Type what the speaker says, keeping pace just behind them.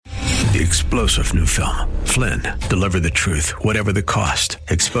The explosive new film, Flynn, deliver the truth, whatever the cost,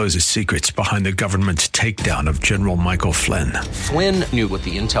 exposes secrets behind the government's takedown of General Michael Flynn. Flynn knew what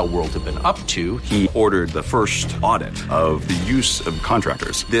the intel world had been up to. He ordered the first audit of the use of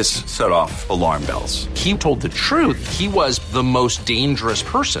contractors. This set off alarm bells. He told the truth. He was the most dangerous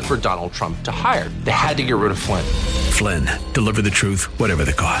person for Donald Trump to hire. They had to get rid of Flynn. Flynn, deliver the truth, whatever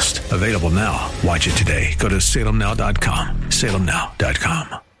the cost. Available now. Watch it today. Go to salemnow.com.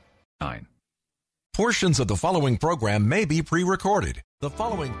 salemnow.com. Portions of the following program may be pre-recorded. The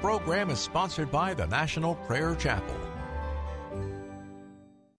following program is sponsored by the National Prayer Chapel.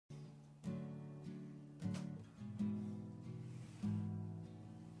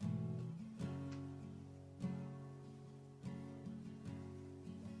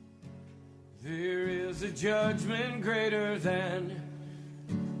 There is a judgment greater than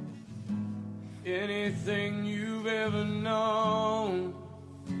anything you've ever known.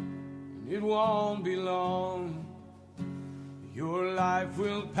 It won't be long. Your life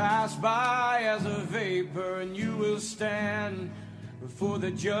will pass by as a vapor, and you will stand before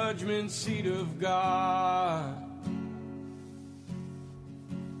the judgment seat of God.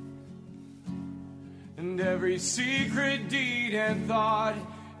 And every secret deed and thought,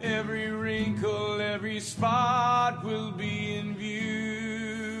 every wrinkle, every spot will be in view.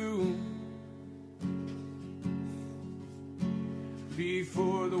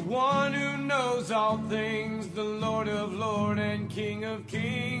 Before the one who knows all things, the Lord of Lords and King of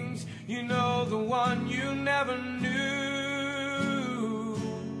Kings, you know, the one you never knew.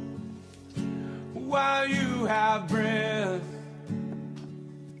 While you have breath,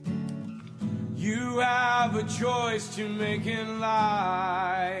 you have a choice to make in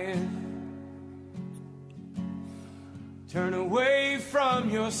life. Turn away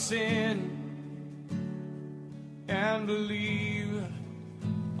from your sin and believe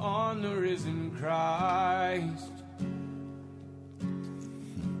on the risen Christ.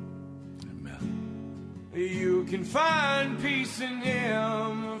 Amen. You can find peace in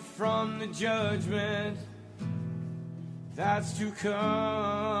Him from the judgment that's to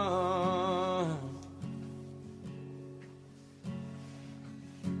come.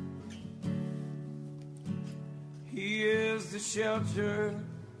 He is the shelter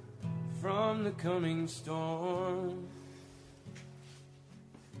from the coming storm.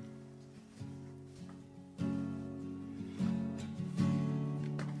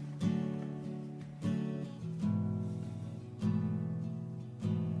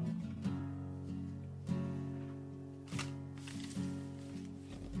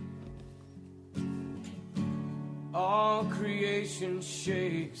 All creation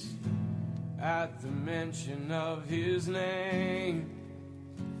shakes at the mention of His name.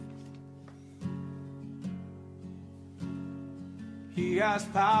 He has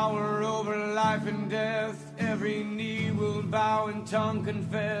power over life and death. Every knee will bow and tongue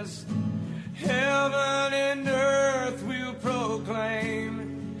confess. Heaven and earth will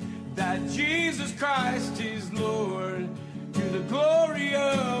proclaim that Jesus Christ is Lord. To the glory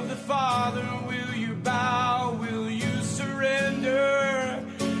of the Father, will you bow? Will you surrender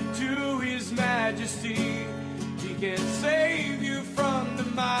to His majesty? He can save you from the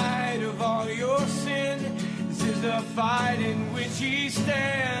might of all your sin. This is the fight in which He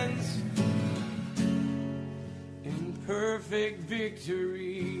stands in perfect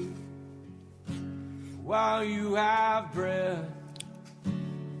victory. While you have breath,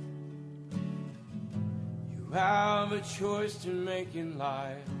 you have a choice to make in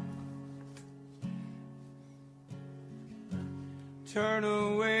life. Turn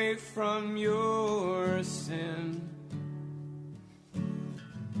away from your sin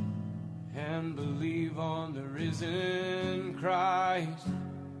and believe on the risen Christ.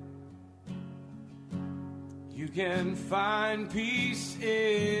 You can find peace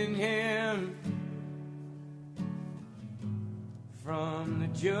in Him from the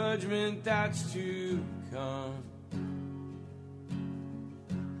judgment that's to come.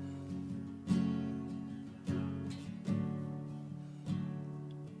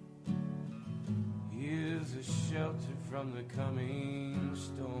 He is a shelter from the coming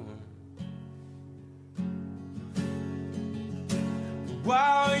storm.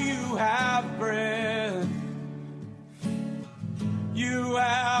 While you have breath, you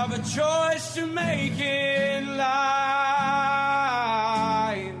have a choice to make in life.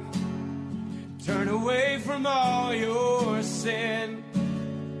 Turn away from all your sin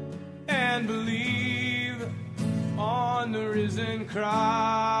and believe on the risen Christ.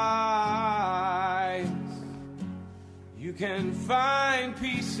 You can find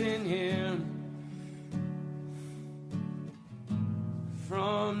peace in Him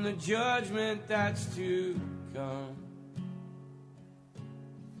from the judgment that's to come.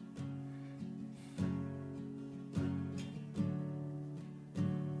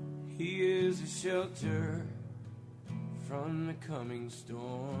 He is a shelter from the coming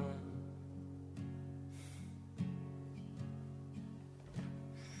storm.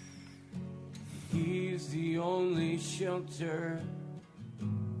 He's the only shelter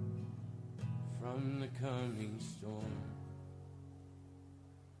from the coming storm.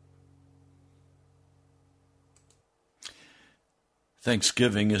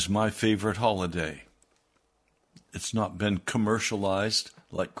 Thanksgiving is my favorite holiday. It's not been commercialized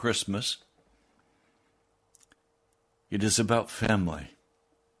like Christmas. It is about family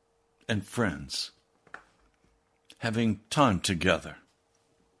and friends, having time together.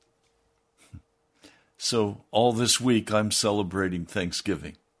 So all this week I'm celebrating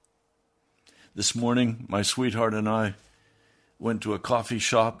Thanksgiving. This morning, my sweetheart and I went to a coffee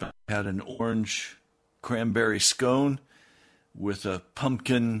shop and had an orange cranberry scone with a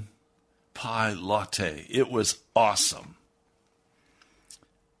pumpkin pie latte. It was awesome.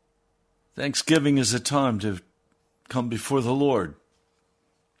 Thanksgiving is a time to come before the Lord,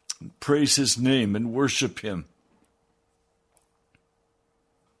 praise His name and worship Him.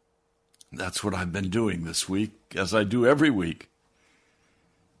 That's what I've been doing this week, as I do every week.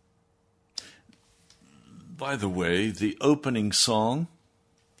 By the way, the opening song,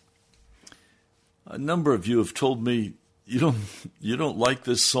 a number of you have told me you don't like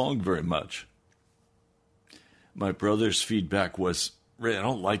this song very much. My brother's feedback was, Ray, I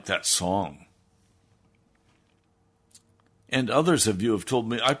don't like that song. And others of you have told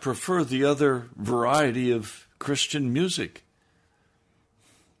me I prefer the other variety of Christian music.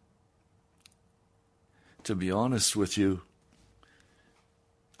 To be honest with you,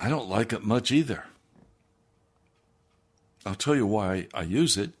 I don't like it much either. I'll tell you why I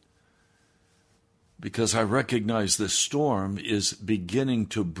use it. Because I recognize this storm is beginning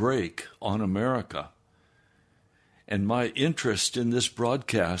to break on America. And my interest in this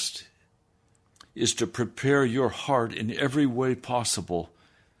broadcast is to prepare your heart in every way possible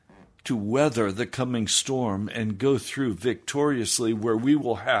to weather the coming storm and go through victoriously, where we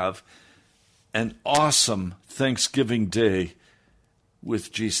will have an awesome Thanksgiving Day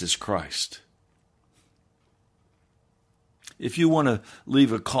with Jesus Christ. If you want to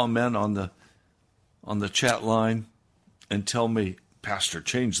leave a comment on the chat line and tell me, Pastor,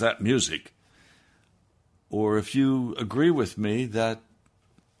 change that music, or if you agree with me that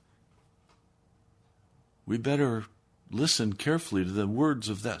we better listen carefully to the words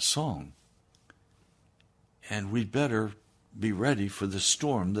of that song, and we better be ready for the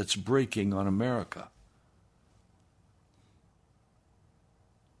storm that's breaking on America.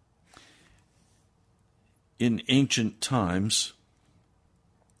 In ancient times,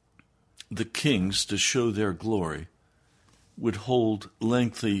 the kings, to show their glory, would hold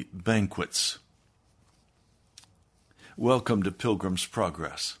lengthy banquets. Welcome to Pilgrim's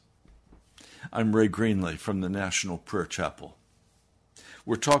Progress. I'm Ray Greenley from the National Prayer Chapel.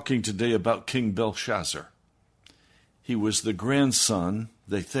 We're talking today about King Belshazzar. He was the grandson,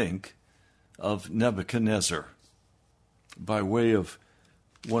 they think, of Nebuchadnezzar, by way of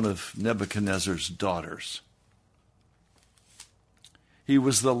one of Nebuchadnezzar's daughters. He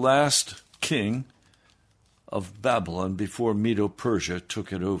was the last king of Babylon before Medo-Persia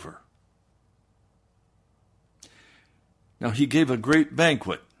took it over. Now, he gave a great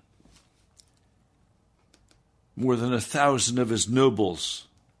banquet. More than 1,000 of his nobles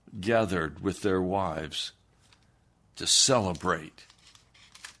gathered with their wives to celebrate,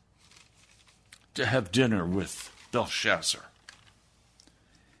 to have dinner with Belshazzar.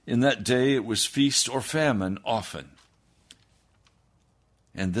 In that day, it was feast or famine often.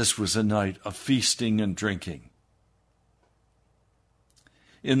 And this was a night of feasting and drinking.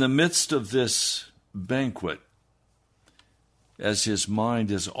 In the midst of this banquet, as his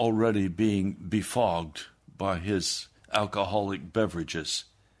mind is already being befogged by his alcoholic beverages,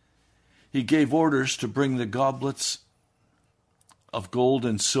 he gave orders to bring the goblets of gold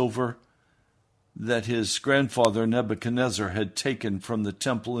and silver that his grandfather Nebuchadnezzar had taken from the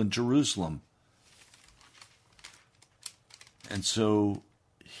temple in Jerusalem. And so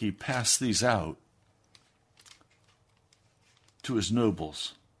he passed these out to his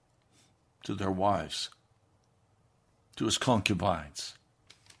nobles, to their wives, to his concubines.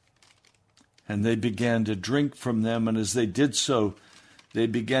 And they began to drink from them, and as they did so, they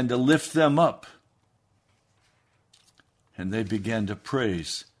began to lift them up. And they began to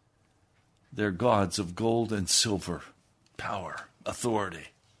praise their gods of gold and silver, power, authority.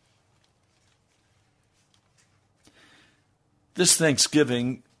 This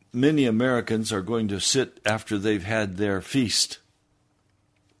Thanksgiving, many Americans are going to sit after they've had their feast.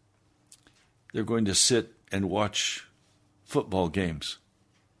 They're going to sit and watch football games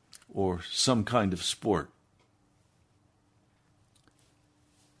or some kind of sport.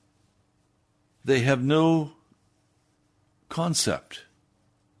 They have no concept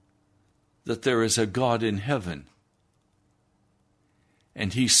that there is a God in heaven,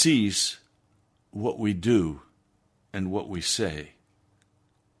 and He sees what we do and what we say.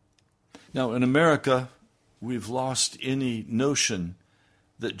 Now, in America, we've lost any notion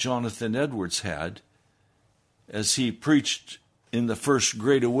that Jonathan Edwards had as he preached in the first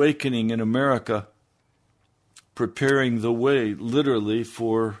Great Awakening in America, preparing the way, literally,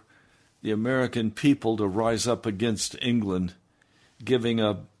 for the American people to rise up against England, giving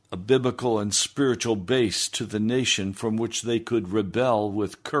a biblical and spiritual base to the nation from which they could rebel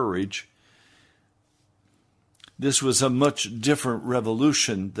with courage. This was a much different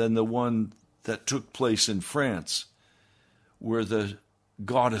revolution than the one that took place in France, where the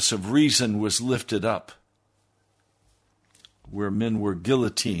goddess of reason was lifted up, where men were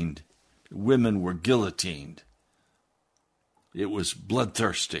guillotined, women were guillotined. It was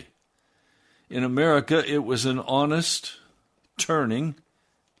bloodthirsty. In America, it was an honest turning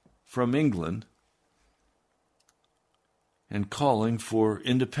from England and calling for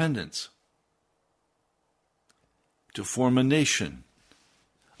independence, to form a nation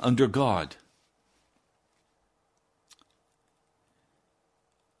under God.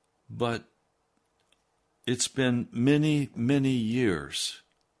 But it's been many, many years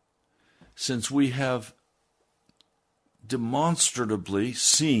since we have demonstrably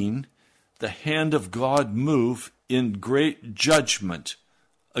seen the hand of God move in great judgment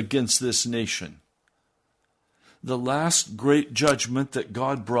against this nation. The last great judgment that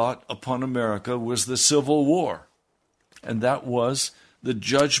God brought upon America was the Civil War. And that was the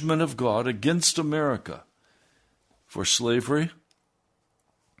judgment of God against America for slavery,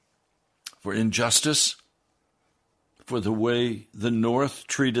 for injustice, for the way the North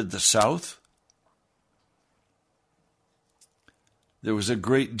treated the South. There was a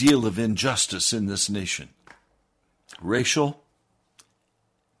great deal of injustice in this nation. Racial,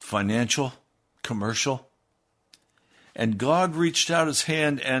 financial, commercial. And God reached out His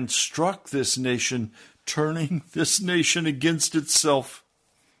hand and struck this nation, turning this nation against itself,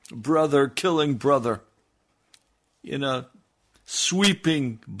 brother killing brother, in a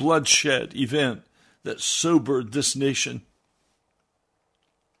sweeping bloodshed event that sobered this nation.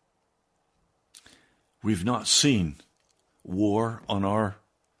 We've not seen war on our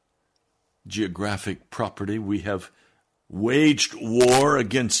geographic property. We have waged war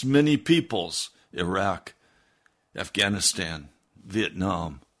against many peoples: Iraq, Afghanistan,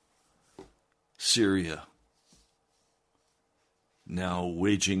 Vietnam, Syria. Now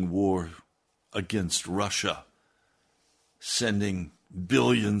waging war against Russia, sending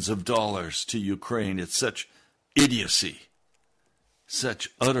billions of dollars to Ukraine. It's such idiocy, such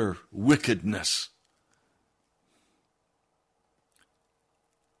utter wickedness.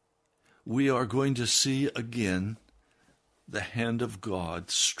 We are going to see again the hand of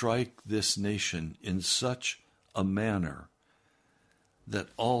God strike this nation in such a manner that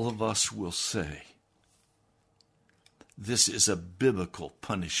all of us will say, this is a biblical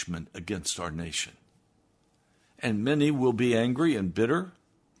punishment against our nation. And many will be angry and bitter.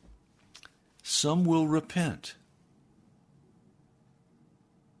 Some will repent.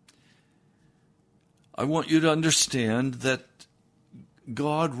 I want you to understand that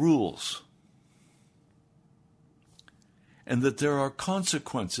God rules, and that there are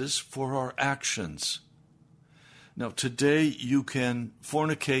consequences for our actions. Now, today you can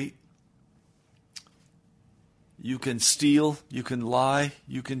fornicate, you can steal, you can lie,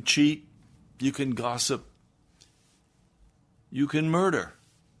 you can cheat, you can gossip, you can murder.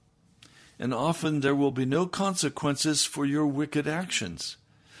 And often there will be no consequences for your wicked actions.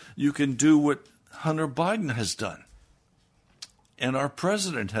 You can do what Hunter Biden has done and our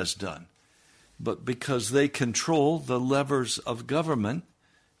president has done. But because they control the levers of government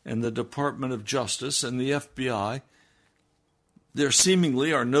and the Department of Justice and the FBI, there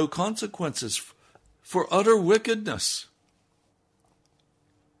seemingly are no consequences for utter wickedness.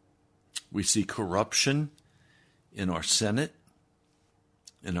 We see corruption in our Senate,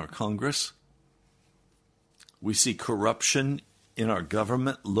 in our Congress. We see corruption in our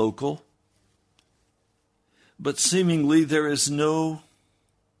government, local. But seemingly there is no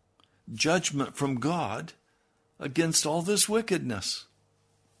judgment from God against all this wickedness.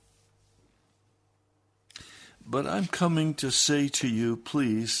 But I'm coming to say to you,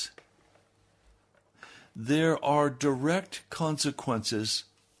 please, there are direct consequences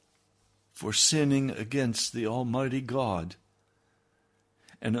for sinning against the Almighty God.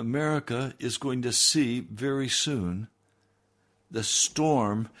 And America is going to see very soon the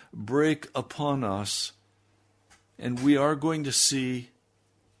storm break upon us, and we are going to see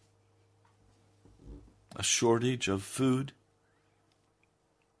a shortage of food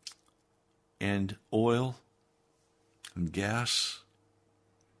and oil and gas.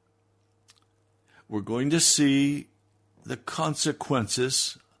 We're going to see the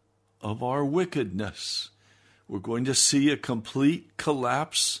consequences of our wickedness. We're going to see a complete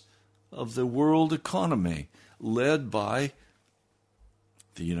collapse of the world economy led by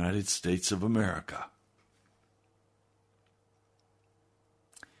the United States of America.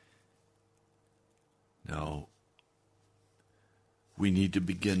 Now, we need to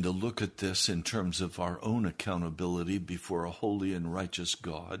begin to look at this in terms of our own accountability before a holy and righteous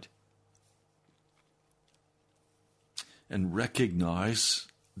God, and recognize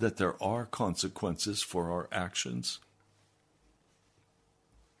that there are consequences for our actions.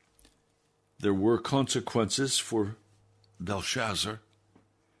 There were consequences for Belshazzar.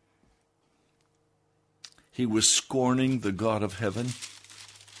 He was scorning the God of heaven.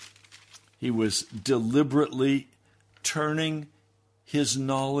 He was deliberately turning his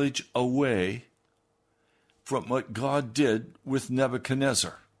knowledge away from what God did with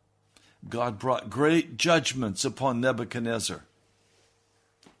Nebuchadnezzar. God brought great judgments upon Nebuchadnezzar.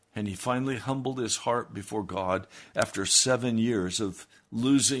 And he finally humbled his heart before God after 7 years of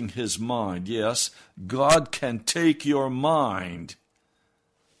losing his mind. Yes, God can take your mind.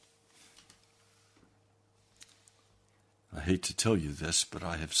 I hate to tell you this, but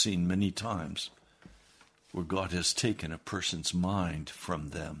I have seen many times where God has taken a person's mind from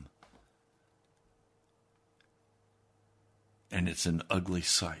them. And it's an ugly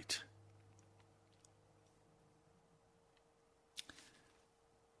sight.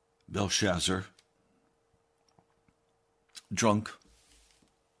 Belshazzar, drunk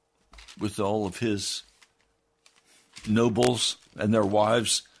with all of his nobles and their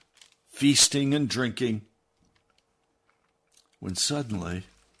wives, feasting and drinking, when suddenly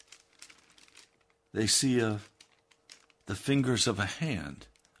they see the fingers of a hand,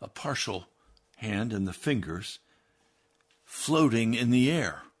 a partial hand and the fingers, floating in the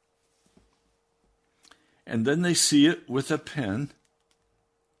air. And then they see it with a pen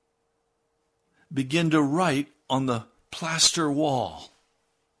begin to write on the plaster wall.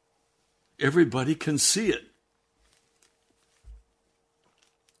 Everybody can see it.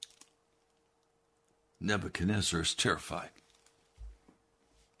 Nebuchadnezzar is terrified.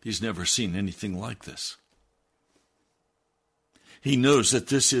 He's never seen anything like this. He knows that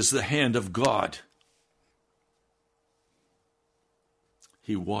this is the hand of God.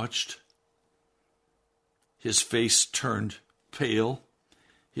 He watched. His face turned pale.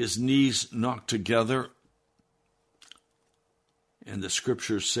 His knees knocked together. And the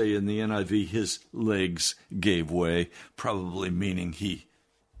scriptures say in the NIV, his legs gave way, probably meaning he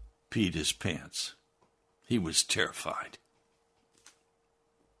peed his pants. He was terrified.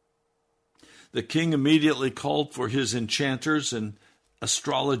 The king immediately called for his enchanters and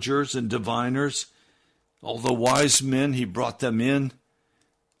astrologers and diviners. All the wise men, he brought them in.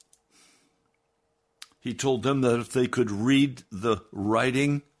 He told them that if they could read the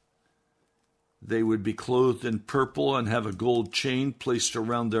writing, they would be clothed in purple and have a gold chain placed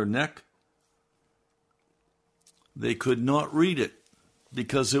around their neck. They could not read it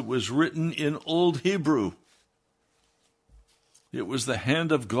because it was written in Old Hebrew. It was the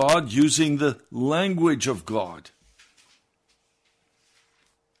hand of God using the language of God.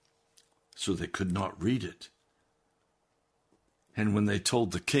 So they could not read it. And when they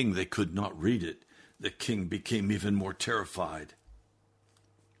told the king they could not read it, the king became even more terrified.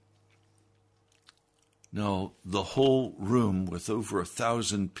 Now, the whole room with over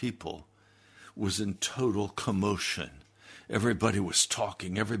 1,000 people was in total commotion. Everybody was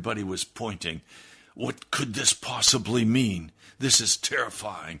talking. Everybody was pointing. What could this possibly mean? This is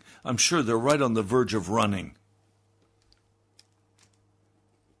terrifying. I'm sure they're right on the verge of running.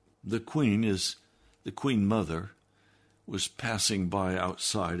 The queen mother, was passing by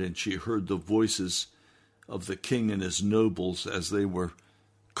outside, and she heard the voices of the king and his nobles as they were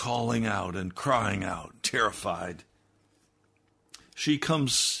calling out and crying out, terrified. She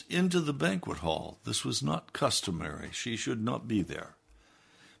comes into the banquet hall. This was not customary. She should not be there.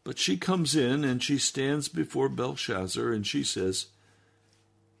 But she comes in and she stands before Belshazzar and she says,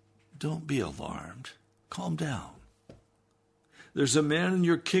 "Don't be alarmed. Calm down. There's a man in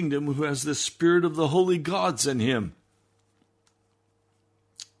your kingdom who has the spirit of the holy gods in him."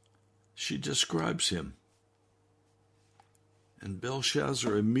 She describes him And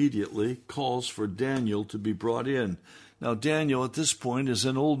Belshazzar immediately calls for Daniel to be brought in. Now, Daniel at this point is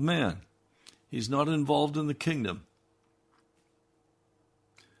an old man. He's not involved in the kingdom.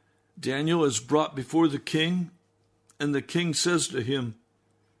 Daniel is brought before the king, and the king says to him,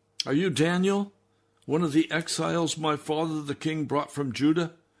 "Are you Daniel, one of the exiles my father the king brought from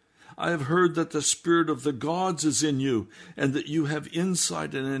Judah? I have heard that the spirit of the gods is in you, and that you have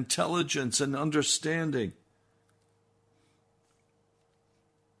insight and intelligence and understanding."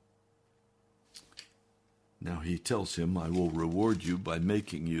 Now he tells him, "I will reward you by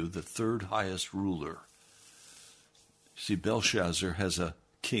making you the third highest ruler." See, Belshazzar has a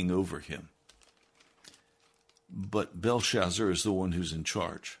king over him. But Belshazzar is the one who's in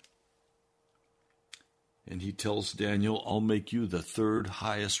charge. And he tells Daniel, "I'll make you the third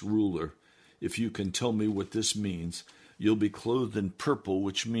highest ruler. If you can tell me what this means, you'll be clothed in purple,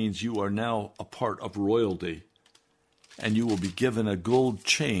 which means you are now a part of royalty. And you will be given a gold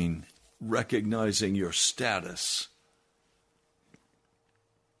chain recognizing your status."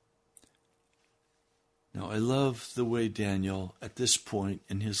 Now, I love the way Daniel, at this point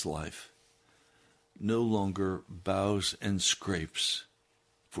in his life, no longer bows and scrapes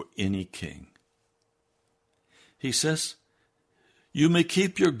for any king. He says, "You may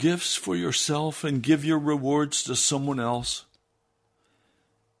keep your gifts for yourself and give your rewards to someone else.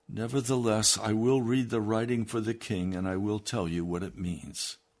 Nevertheless, I will read the writing for the king, and I will tell you what it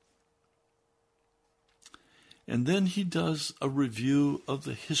means." And then he does a review of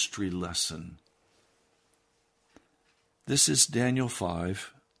the history lesson. This is Daniel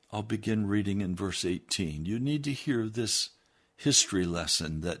 5. I'll begin reading in verse 18. You need to hear this history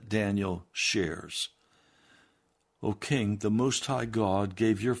lesson that Daniel shares. "O king, the Most High God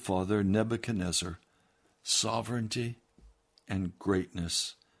gave your father Nebuchadnezzar sovereignty and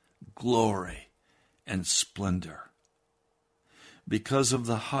greatness, glory and splendor. Because of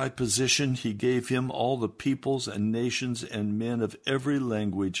the high position, he gave him all the peoples and nations and men of every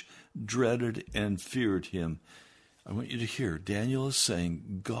language dreaded and feared him." I want you to hear, Daniel is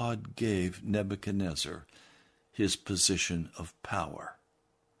saying God gave Nebuchadnezzar his position of power.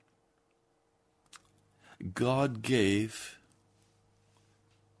 God gave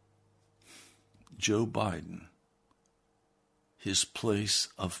Joe Biden his place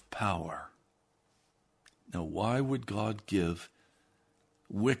of power. Now, why would God give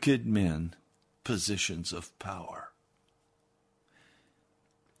wicked men positions of power?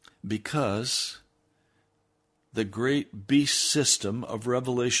 Because the great beast system of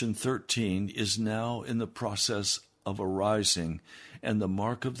Revelation 13 is now in the process of arising, and the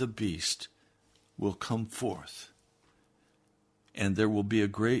mark of the beast will come forth. And there will be a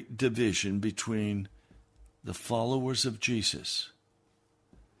great division between the followers of Jesus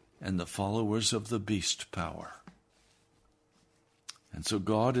and the followers of the beast power. And so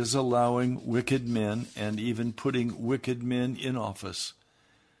God is allowing wicked men and even putting wicked men in office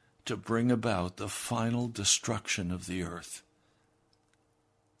to bring about the final destruction of the earth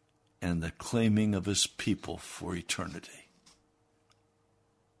and the claiming of his people for eternity.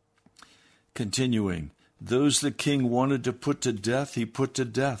 Continuing, those the king wanted to put to death, he put to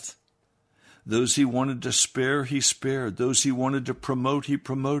death. Those he wanted to spare, he spared. Those he wanted to promote, he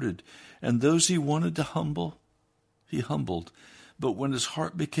promoted. And those he wanted to humble, he humbled. But when his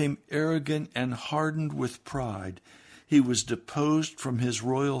heart became arrogant and hardened with pride, he was deposed from his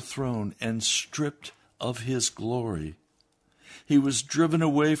royal throne and stripped of his glory. He was driven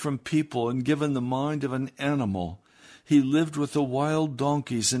away from people and given the mind of an animal. He lived with the wild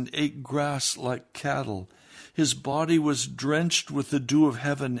donkeys and ate grass like cattle. His body was drenched with the dew of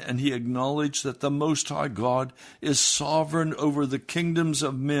heaven, and he acknowledged that the Most High God is sovereign over the kingdoms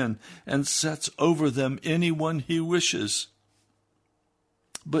of men and sets over them anyone he wishes.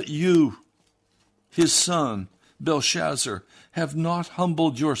 But you, his son, Belshazzar, have not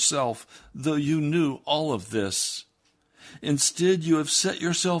humbled yourself, though you knew all of this. Instead, you have set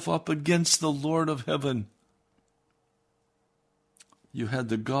yourself up against the Lord of heaven. You had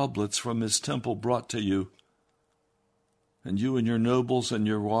the goblets from his temple brought to you, and you and your nobles and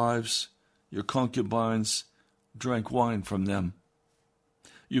your wives, your concubines, drank wine from them.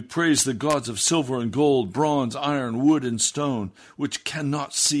 You praised the gods of silver and gold, bronze, iron, wood, and stone, which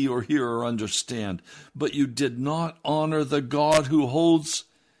cannot see or hear or understand. But you did not honor the God who holds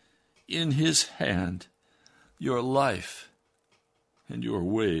in his hand your life and your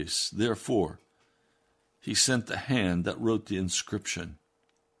ways. Therefore, he sent the hand that wrote the inscription.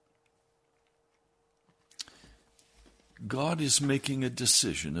 God is making a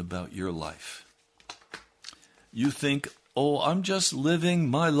decision about your life. You think, oh, I'm just living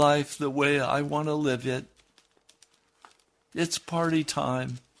my life the way I want to live it. It's party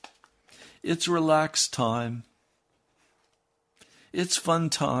time. It's relaxed time. It's fun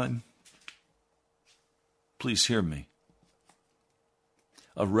time. Please hear me.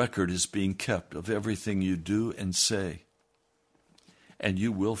 A record is being kept of everything you do and say. And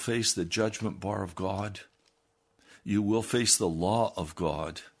you will face the judgment bar of God. You will face the law of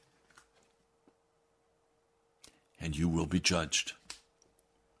God. And you will be judged.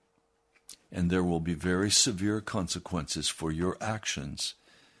 And there will be very severe consequences for your actions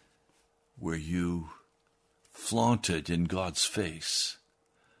where you flaunted in God's face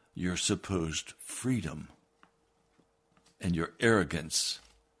your supposed freedom and your arrogance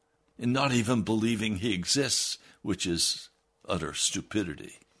in not even believing he exists, which is utter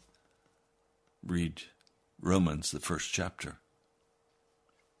stupidity. Read Romans, the first chapter.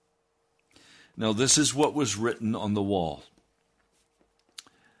 Now this is what was written on the wall.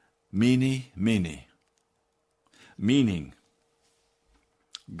 Mene, mene. Meaning,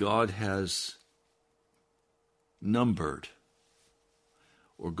 God has numbered,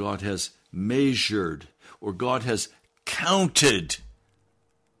 or God has measured, or God has counted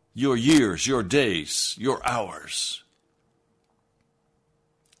your years, your days, your hours.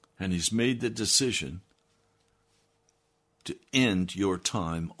 And he's made the decision to end your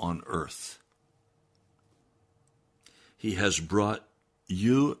time on earth. He has brought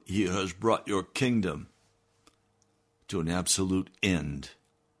your kingdom to an absolute end.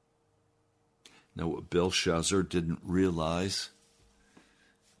 Now, what Belshazzar didn't realize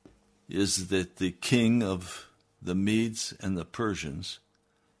is that the king of the Medes and the Persians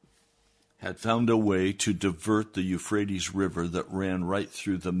had found a way to divert the Euphrates River that ran right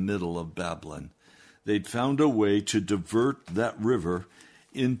through the middle of Babylon. They'd found a way to divert that river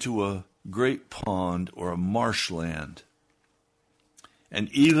into a great pond or a marshland. And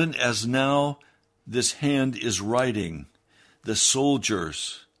even as now this hand is writing, the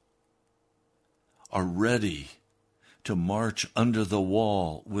soldiers are ready to march under the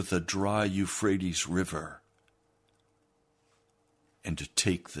wall with a dry Euphrates River and to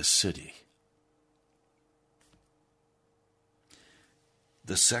take the city.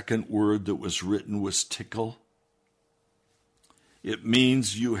 The second word that was written was tickle. It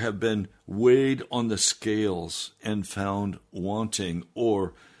means you have been weighed on the scales and found wanting,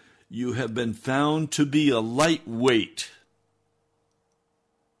 or you have been found to be a lightweight.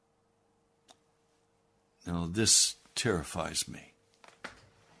 Now, this terrifies me.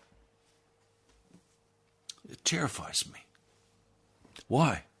 It terrifies me.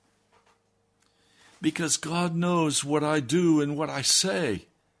 Why? Because God knows what I do and what I say.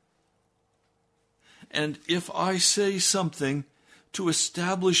 And if I say something to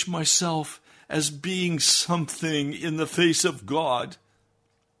establish myself as being something in the face of God,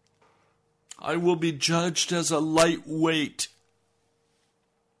 I will be judged as a lightweight.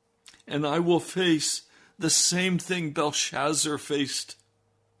 And I will face the same thing Belshazzar faced.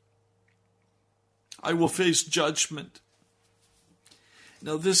 I will face judgment.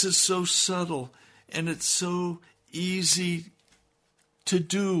 Now, this is so subtle, and it's so easy to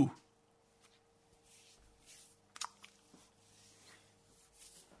do.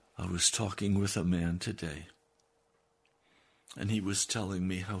 I was talking with a man today, and he was telling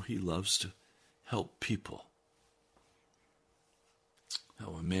me how he loves to help people.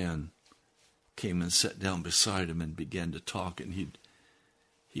 How a man came and sat down beside him and began to talk, and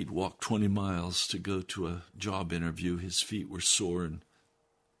he'd walk 20 miles to go to a job interview. His feet were sore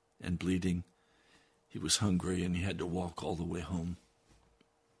and bleeding. He was hungry, and he had to walk all the way home.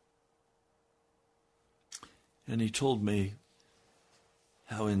 And he told me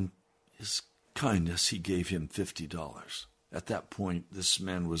how in his kindness he gave him $50. At that point, this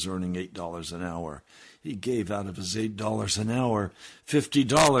man was earning $8 an hour. He gave out of his $8 an hour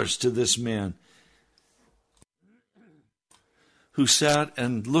 $50 to this man who sat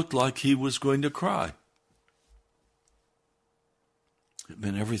and looked like he was going to cry. It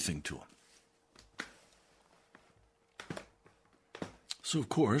meant everything to him. So, of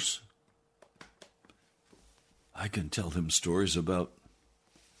course, I can tell him stories about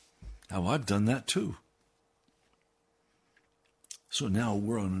how I've done that too. So now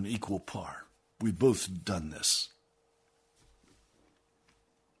we're on an equal par. We've both done this.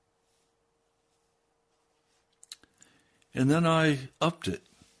 And then I upped it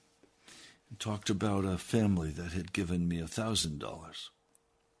and talked about a family that had given me $1,000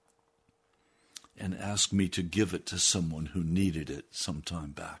 and asked me to give it to someone who needed it some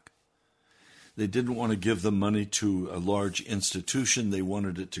time back. They didn't want to give the money to a large institution. They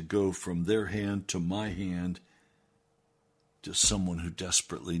wanted it to go from their hand to my hand to someone who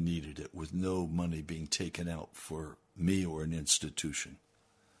desperately needed it, with no money being taken out for me or an institution.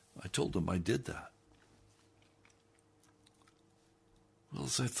 I told him I did that. Well,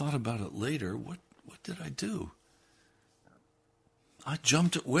 as I thought about it later, what did I do? I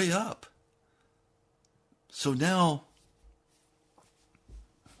jumped it way up. So now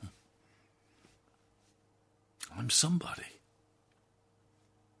I'm somebody.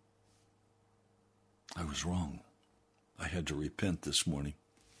 I was wrong. I had to repent this morning.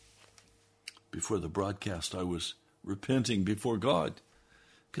 Before the broadcast, I was repenting before God.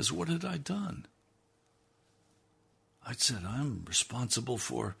 Because what had I done? I said, I'm responsible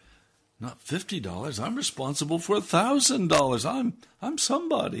for not $50. I'm responsible for $1,000. I'm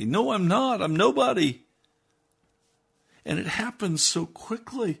somebody. No, I'm not. I'm nobody. And it happens so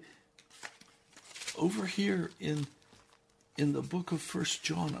quickly. Over here in the book of 1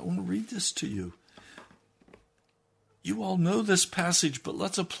 John, I want to read this to you. You all know this passage, but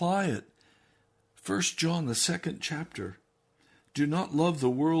let's apply it. 1 John, the 2nd chapter. Do not love the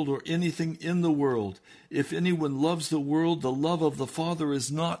world or anything in the world. If anyone loves the world, the love of the Father is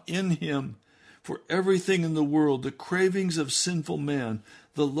not in him. For everything in the world, the cravings of sinful man,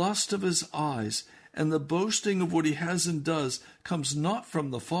 the lust of his eyes, and the boasting of what he has and does, comes not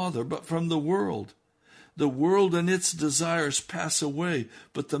from the Father, but from the world. The world and its desires pass away,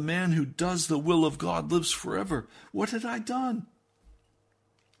 but the man who does the will of God lives forever. What had I done?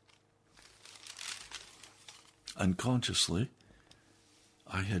 Unconsciously,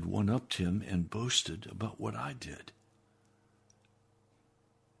 I had one-upped him and boasted about what I did.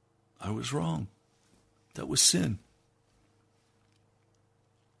 I was wrong. That was sin.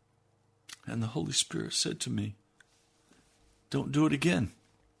 And the Holy Spirit said to me, don't do it again.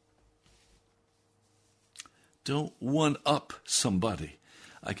 Don't one-up somebody.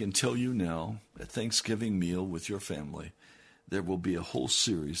 I can tell you now, at Thanksgiving meal with your family, there will be a whole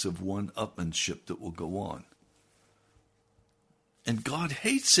series of one-upmanship that will go on. And God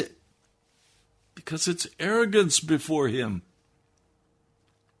hates it because it's arrogance before him.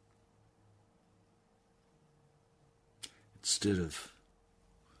 Instead of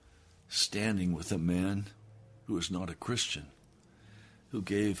standing with a man who is not a Christian, who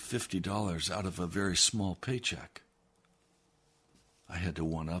gave $50 out of a very small paycheck, I had to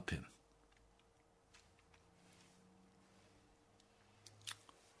one-up him.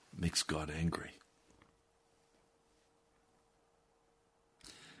 It makes God angry.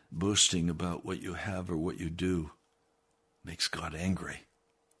 Boasting about what you have or what you do makes God angry.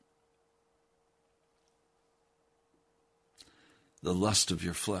 The lust of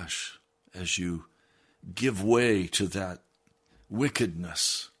your flesh, as you give way to that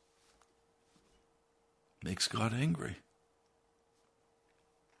wickedness, makes God angry.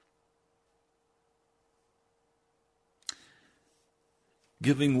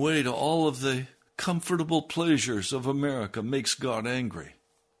 Giving way to all of the comfortable pleasures of America makes God angry.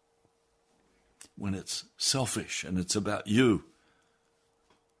 When it's selfish and it's about you,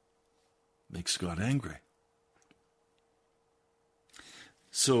 makes God angry.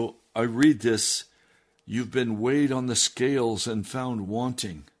 So I read this, you've been weighed on the scales and found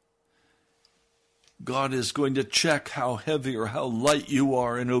wanting. God is going to check how heavy or how light you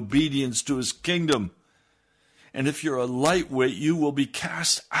are in obedience to his kingdom. And if you're a lightweight, you will be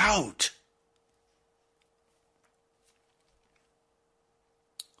cast out.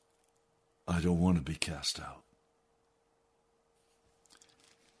 I don't want to be cast out.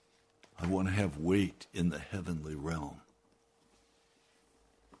 I want to have weight in the heavenly realm.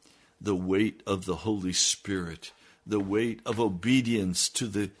 The weight of the Holy Spirit, the weight of obedience to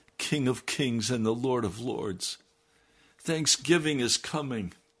the King of Kings and the Lord of Lords. Thanksgiving is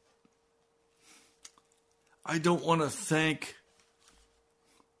coming. I don't want to thank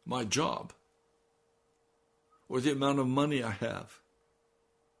my job or the amount of money I have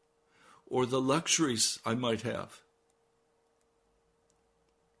or the luxuries I might have.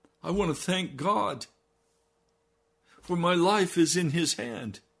 I want to thank God, for my life is in his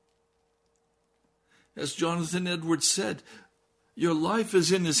hand. As Jonathan Edwards said, your life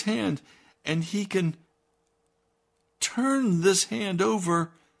is in his hand, and he can turn this hand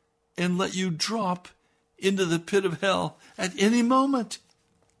over and let you drop into the pit of hell at any moment.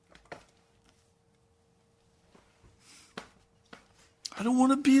 I don't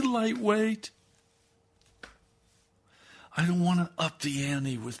want to be lightweight. I don't want to up the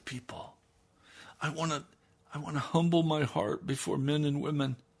ante with people. I want to humble my heart before men and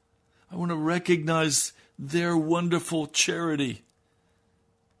women. I want to recognize their wonderful charity.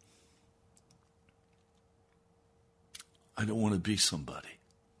 I don't want to be somebody.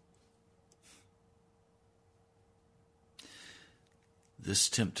 This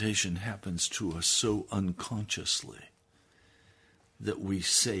temptation happens to us so unconsciously. that we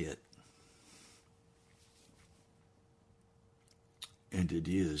say it. And it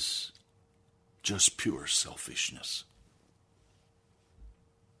is just pure selfishness.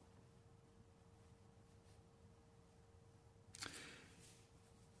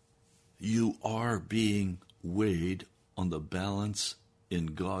 You are being weighed on the balance in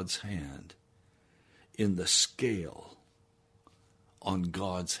God's hand, in the scale on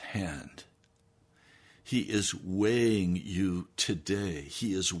God's hand. He is weighing you today.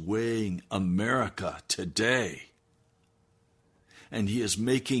 He is weighing America today. And he is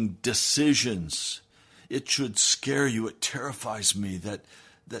making decisions. It should scare you. It terrifies me that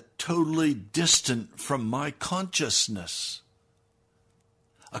totally distant from my consciousness,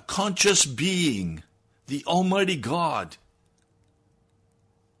 a conscious being, the Almighty God,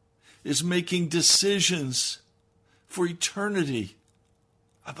 is making decisions for eternity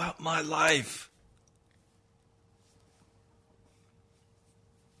about my life.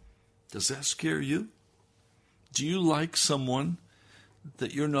 Does that scare you? Do you like someone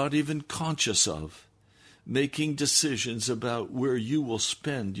that you're not even conscious of making decisions about where you will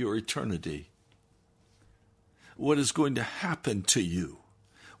spend your eternity? What is going to happen to you?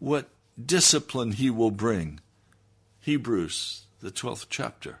 What discipline he will bring? Hebrews, the 12th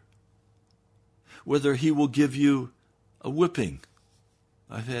chapter. Whether he will give you a whipping.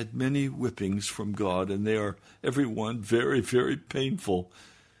 I've had many whippings from God, and they are, every one, very, very painful.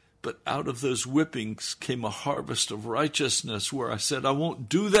 But out of those whippings came a harvest of righteousness where I said, I won't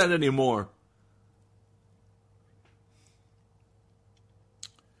do that anymore.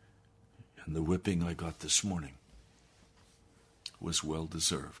 And the whipping I got this morning was well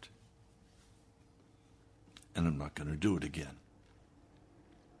deserved. And I'm not going to do it again.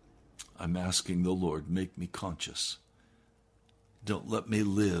 I'm asking the Lord, make me conscious. Don't let me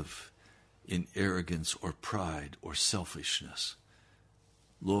live in arrogance or pride or selfishness.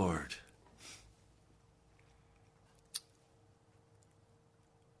 Lord,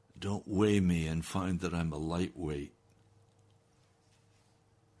 don't weigh me and find that I'm a lightweight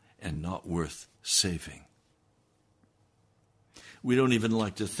and not worth saving. We don't even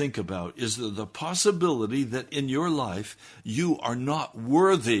like to think about, is there the possibility that in your life you are not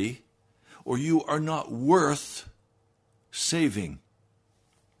worthy or you are not worth saving?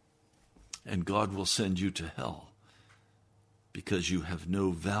 And God will send you to hell because you have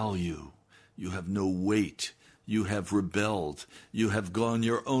no value, you have no weight, you have rebelled, you have gone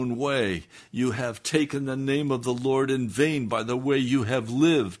your own way, you have taken the name of the Lord in vain by the way you have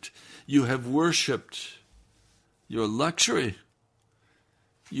lived, you have worshipped your luxury,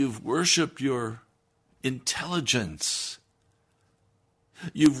 you've worshipped your intelligence,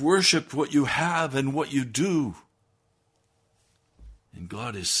 you've worshipped what you have and what you do. And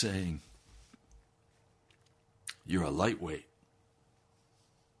God is saying, you're a lightweight.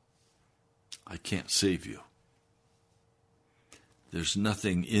 I can't save you. There's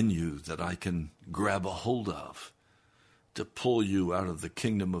nothing in you that I can grab a hold of to pull you out of the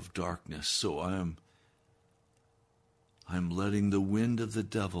kingdom of darkness. So I'm letting the wind of the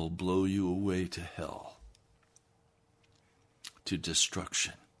devil blow you away to hell, to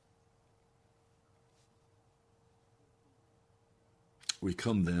destruction. We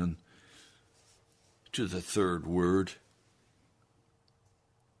come then to the third word,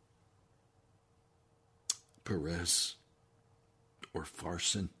 Perez or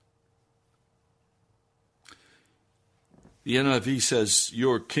Farson. The NIV says,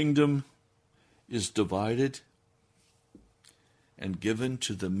 your kingdom is divided and given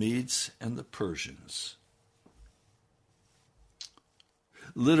to the Medes and the Persians.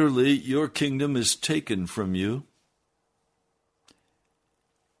 Literally, your kingdom is taken from you,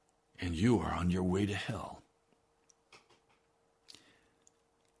 and you are on your way to hell.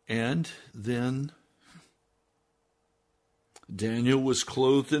 And then Daniel was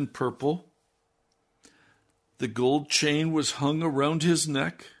clothed in purple. The gold chain was hung around his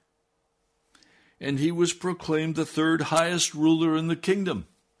neck, and he was proclaimed the third highest ruler in the kingdom.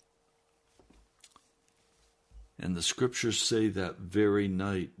 And the scriptures say that very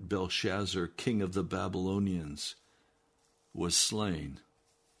night Belshazzar, king of the Babylonians, was slain,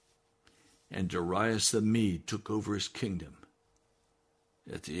 and Darius the Mede took over his kingdom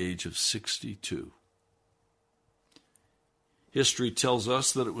at the age of 62. History tells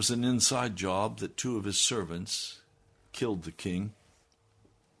us that it was an inside job that two of his servants killed the king.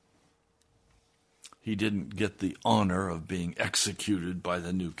 He didn't get the honor of being executed by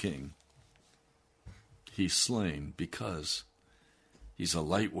the new king. He's slain because he's a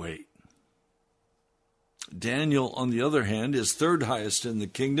lightweight. Daniel, on the other hand, is third highest in the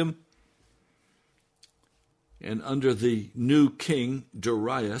kingdom. And under the new king,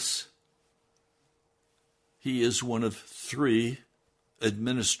 Darius, he is one of 3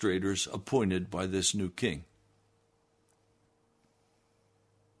 administrators appointed by this new king.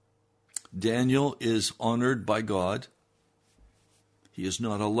 Daniel is honored by God. He is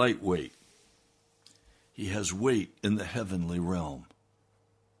not a lightweight. He has weight in the heavenly realm.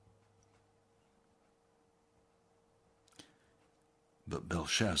 But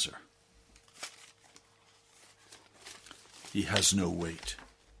Belshazzar, he has no weight.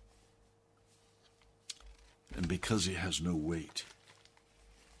 And because he has no weight,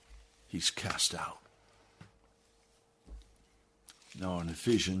 he's cast out. Now in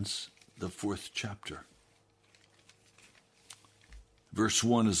Ephesians, the 4th chapter, verse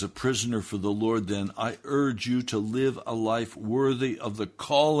 1, as a prisoner for the Lord, then, I urge you to live a life worthy of the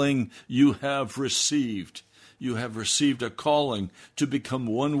calling you have received. You have received a calling to become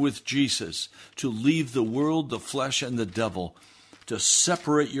one with Jesus, to leave the world, the flesh, and the devil, to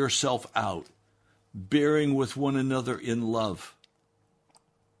separate yourself out, bearing with one another in love.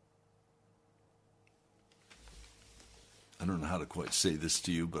 I don't know how to quite say this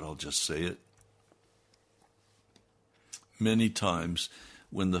to you, but I'll just say it. Many times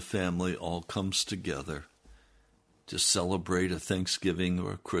when the family all comes together to celebrate a Thanksgiving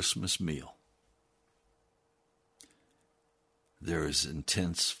or a Christmas meal, there is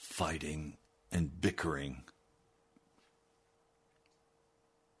intense fighting and bickering,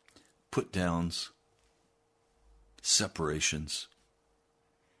 put-downs, separations.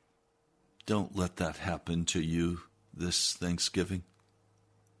 Don't let that happen to you this Thanksgiving.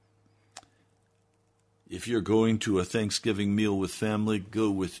 If you're going to a Thanksgiving meal with family, go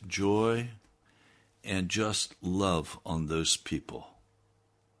with joy and just love on those people.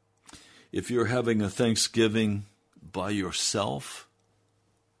 If you're having a Thanksgiving by yourself,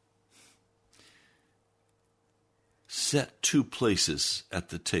 set 2 places at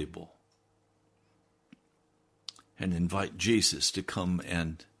the table and invite Jesus to come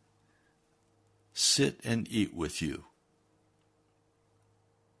and sit and eat with you.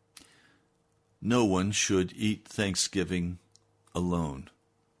 No one should eat Thanksgiving alone.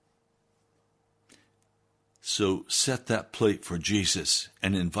 So set that plate for Jesus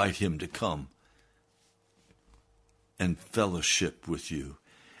and invite him to come and fellowship with you.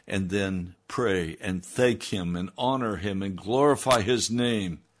 And then pray and thank him and honor him and glorify his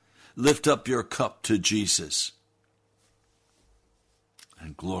name. Lift up your cup to Jesus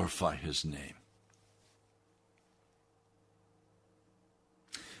and glorify his name.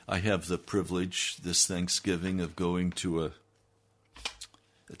 I have the privilege this Thanksgiving of going to an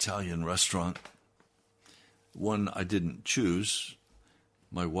Italian restaurant, one I didn't choose.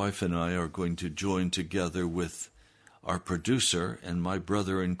 My wife and I are going to join together with our producer and my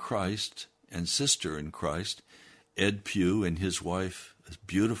brother in Christ and sister in Christ, Ed Pugh, and his wife, his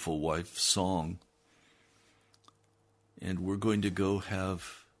beautiful wife, Song. And we're going to go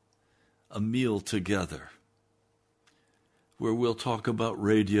have a meal together, where we'll talk about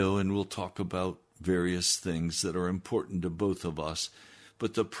radio and we'll talk about various things that are important to both of us.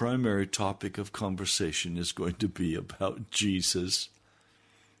 But the primary topic of conversation is going to be about Jesus.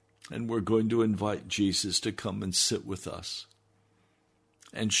 And we're going to invite Jesus to come and sit with us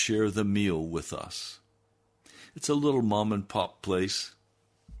and share the meal with us. It's a little mom and pop place.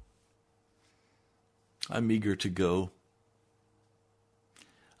 I'm eager to go.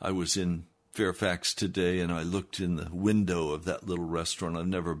 I was in Fairfax today, and I looked in the window of that little restaurant. I've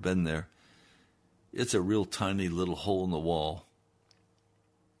never been there. It's a real tiny little hole in the wall.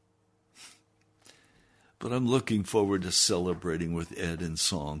 But I'm looking forward to celebrating with Ed and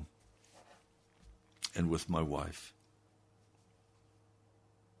Song and with my wife.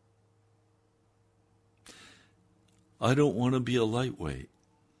 I don't want to be a lightweight.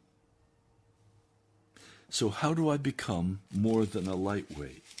 So how do I become more than a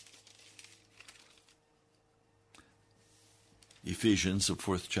lightweight? Ephesians, the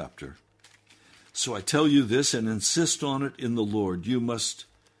 4th chapter. So I tell you this and insist on it in the Lord. You must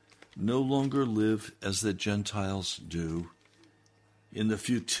no longer live as the Gentiles do, in the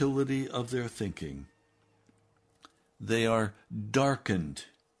futility of their thinking. They are darkened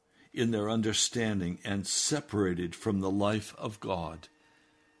in their understanding and separated from the life of God.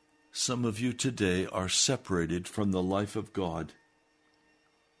 Some of you today are separated from the life of God.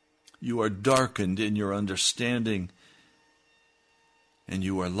 You are darkened in your understanding, and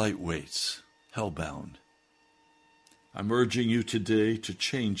you are lightweights, hellbound. I'm urging you today to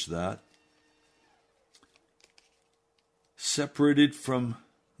change that. Separated from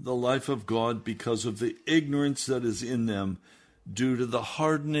the life of God because of the ignorance that is in them due to the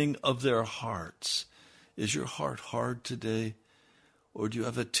hardening of their hearts. Is your heart hard today, or do you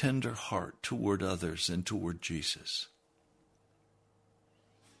have a tender heart toward others and toward Jesus?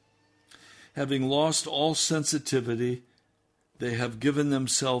 Having lost all sensitivity, they have given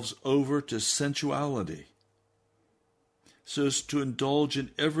themselves over to sensuality, so as to indulge in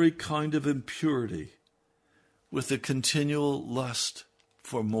every kind of impurity with a continual lust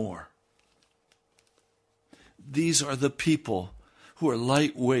for more. These are the people who are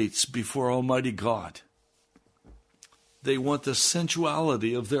lightweights before Almighty God. They want the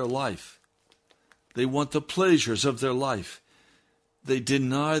sensuality of their life. They want the pleasures of their life. They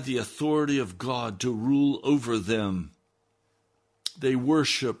deny the authority of God to rule over them. They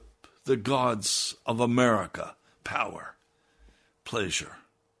worship the gods of America, power, pleasure,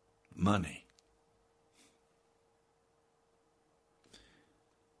 money.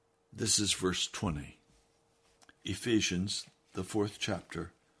 This is verse 20. Ephesians, the 4th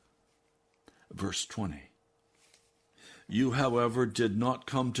chapter, verse 20. You, however, did not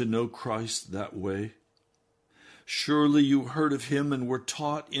come to know Christ that way. Surely you heard of him and were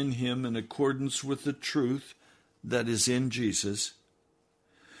taught in him in accordance with the truth that is in Jesus.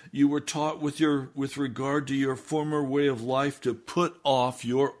 You were taught with regard to your former way of life to put off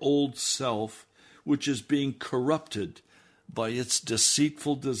your old self, which is being corrupted by its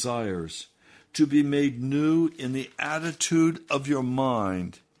deceitful desires, to be made new in the attitude of your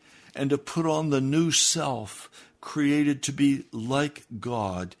mind, and to put on the new self, created to be like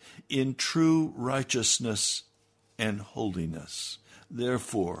God in true righteousness and holiness.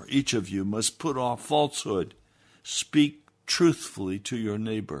 Therefore, each of you must put off falsehood, speak truthfully to your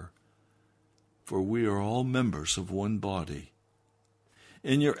neighbor, for we are all members of one body.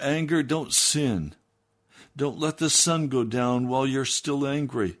 In your anger, don't sin. Don't let the sun go down while you're still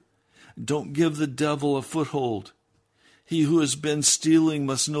angry. Don't give the devil a foothold. He who has been stealing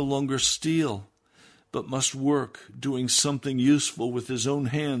must no longer steal, but must work, doing something useful with his own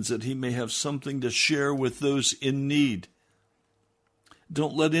hands, that he may have something to share with those in need.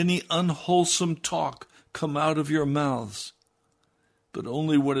 Don't let any unwholesome talk come out of your mouths, but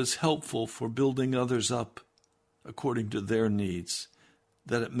only what is helpful for building others up according to their needs,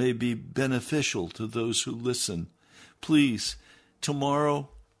 that it may be beneficial to those who listen. Please, tomorrow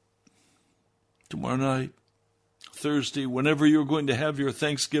night, Thursday, whenever you're going to have your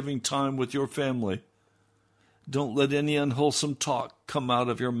Thanksgiving time with your family, don't let any unwholesome talk come out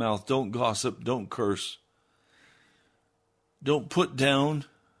of your mouth. Don't gossip. Don't curse. Don't put down.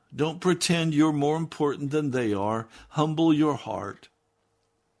 Don't pretend you're more important than they are. Humble your heart.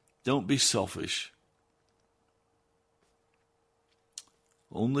 Don't be selfish.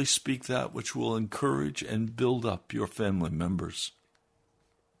 Only speak that which will encourage and build up your family members.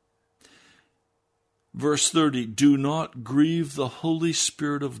 Verse 30, do not grieve the Holy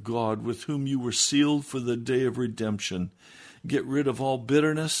Spirit of God, with whom you were sealed for the day of redemption. Get rid of all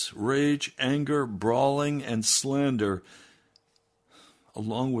bitterness, rage, anger, brawling, and slander,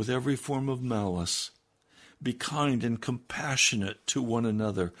 along with every form of malice. Be kind and compassionate to one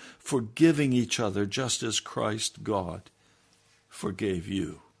another, forgiving each other just as Christ God forgave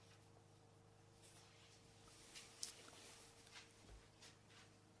you.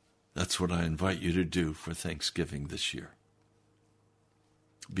 That's what I invite you to do for Thanksgiving this year.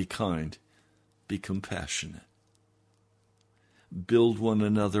 Be kind. Be compassionate. Build one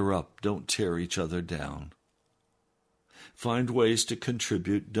another up. Don't tear each other down. Find ways to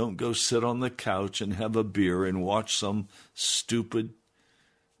contribute. Don't go sit on the couch and have a beer and watch some stupid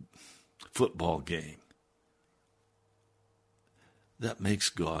football game. That makes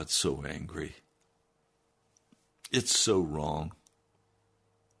God so angry. It's so wrong.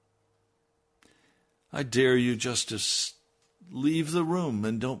 I dare you just to leave the room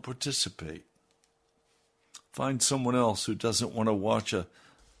and don't participate. Find someone else who doesn't want to watch a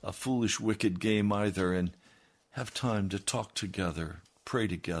foolish, wicked game either, and have time to talk together, pray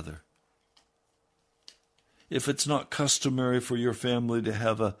together. If it's not customary for your family to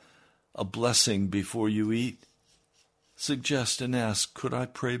have a blessing before you eat, suggest and ask, could I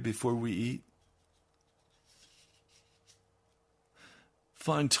pray before we eat?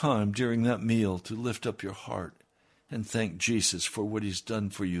 Find time during that meal to lift up your heart and thank Jesus for what he's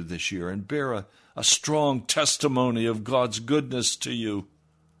done for you this year, and bear a strong testimony of God's goodness to you.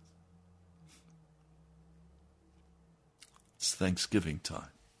 It's Thanksgiving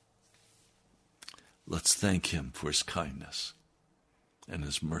time. Let's thank him for his kindness and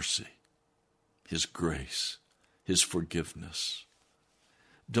his mercy, his grace, his forgiveness.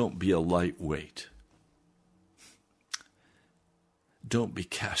 Don't be a lightweight. Don't be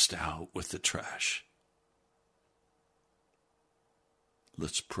cast out with the trash.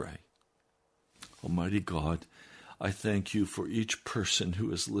 Let's pray. Almighty God, I thank you for each person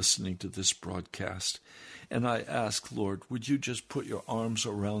who is listening to this broadcast. And I ask, Lord, would you just put your arms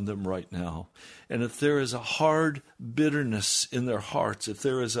around them right now? And if there is a hard bitterness in their hearts, if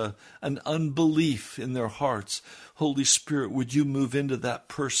there is an unbelief in their hearts, Holy Spirit, would you move into that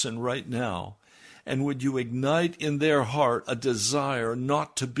person right now? And would you ignite in their heart a desire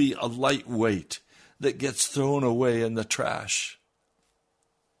not to be a lightweight that gets thrown away in the trash?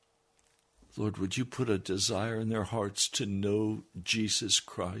 Lord, would you put a desire in their hearts to know Jesus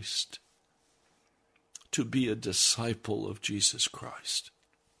Christ, to be a disciple of Jesus Christ,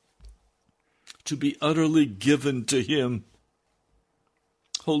 to be utterly given to him.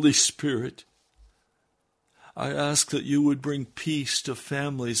 Holy Spirit, I ask that you would bring peace to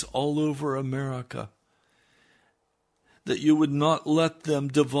families all over America, that you would not let them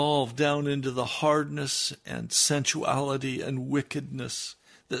devolve down into the hardness and sensuality and wickedness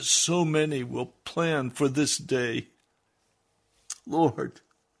that so many will plan for this day. Lord,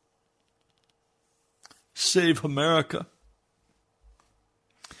 save America.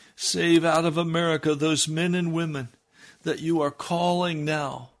 Save out of America those men and women that you are calling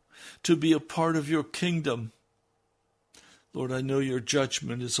now to be a part of your kingdom. Lord, I know your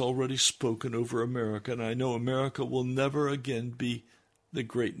judgment is already spoken over America, and I know America will never again be the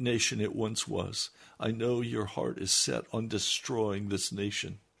great nation it once was. I know your heart is set on destroying this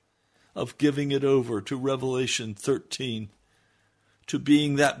nation, of giving it over to Revelation 13, to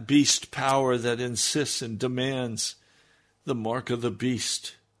being that beast power that insists and demands the mark of the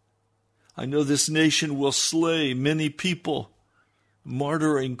beast. I know this nation will slay many people,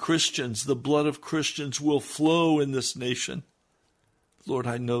 martyring Christians. The blood of Christians will flow in this nation. Lord,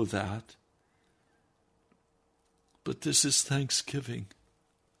 I know that. But this is Thanksgiving.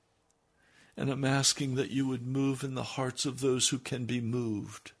 And I'm asking that you would move in the hearts of those who can be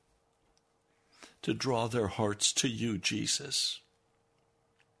moved, to draw their hearts to you, Jesus.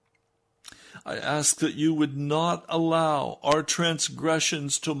 I ask that you would not allow our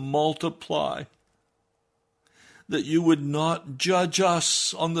transgressions to multiply, that you would not judge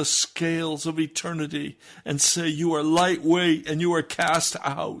us on the scales of eternity and say you are lightweight and you are cast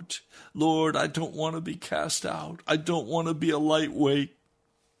out. Lord, I don't want to be cast out. I don't want to be a lightweight.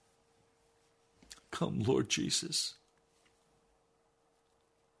 Come, Lord Jesus.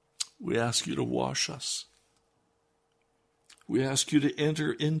 We ask you to wash us. We ask you to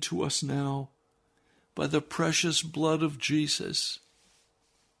enter into us now by the precious blood of Jesus,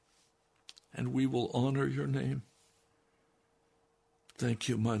 and we will honor your name. Thank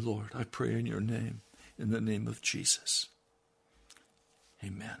you, my Lord. I pray in your name, in the name of Jesus.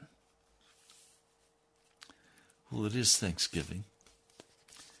 Amen. Well, it is Thanksgiving.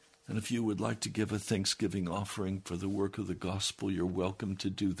 And if you would like to give a Thanksgiving offering for the work of the gospel, you're welcome to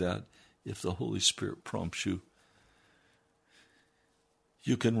do that if the Holy Spirit prompts you.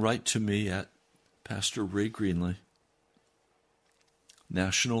 You can write to me at Pastor Ray Greenley,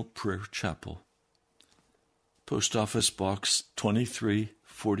 National Prayer Chapel, Post Office Box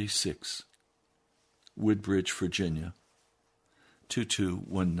 2346, Woodbridge, Virginia,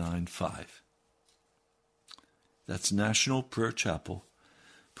 22195. That's National Prayer Chapel,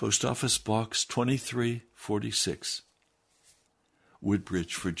 Post Office Box 2346,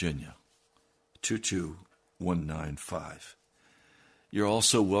 Woodbridge, Virginia, 22195. You're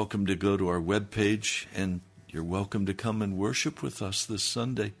also welcome to go to our webpage, and you're welcome to come and worship with us this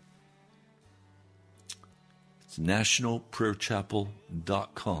Sunday. It's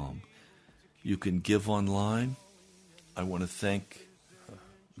nationalprayerchapel.com. You can give online. I want to thank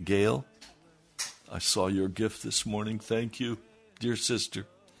Gail. I saw your gift this morning. Thank you, dear sister.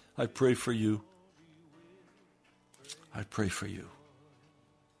 I pray for you. I pray for you.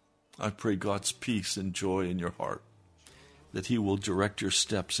 I pray God's peace and joy in your heart, that he will direct your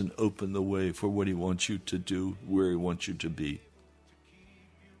steps and open the way for what he wants you to do, where he wants you to be.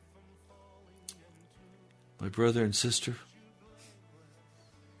 My brother and sister,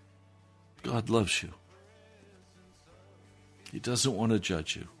 God loves you. He doesn't want to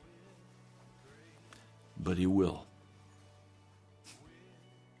judge you, but he will.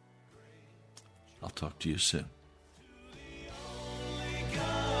 I'll talk to you soon.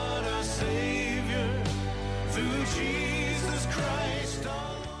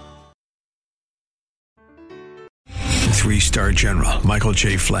 3-star General Michael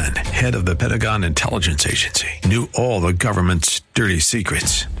J. Flynn, head of the Pentagon Intelligence Agency, knew all the government's dirty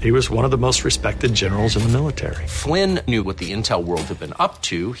secrets. He was one of the most respected generals in the military. Flynn knew what the intel world had been up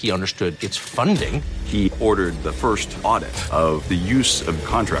to. He understood its funding. He ordered the first audit of the use of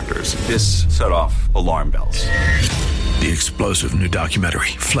contractors. This set off alarm bells. The explosive new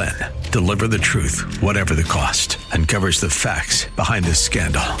documentary, Flynn, deliver the truth, whatever the cost, uncovers the facts behind this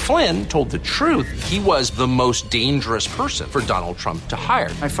scandal. Flynn told the truth. He was the most dangerous person for Donald Trump to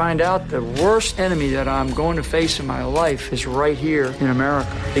hire. I find out the worst enemy that I'm going to face in my life is right here in America.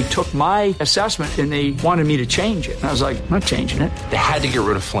 They took my assessment and they wanted me to change it. And I was like, I'm not changing it. They had to get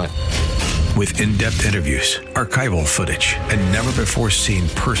rid of Flynn. With in-depth interviews, archival footage, and never-before-seen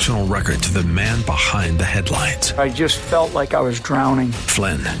personal records of the man behind the headlines. I just felt like I was drowning.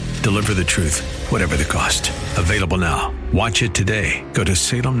 Flynn, deliver the truth, whatever the cost. Available now. Watch it today. Go to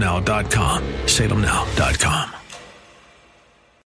salemnow.com. salemnow.com.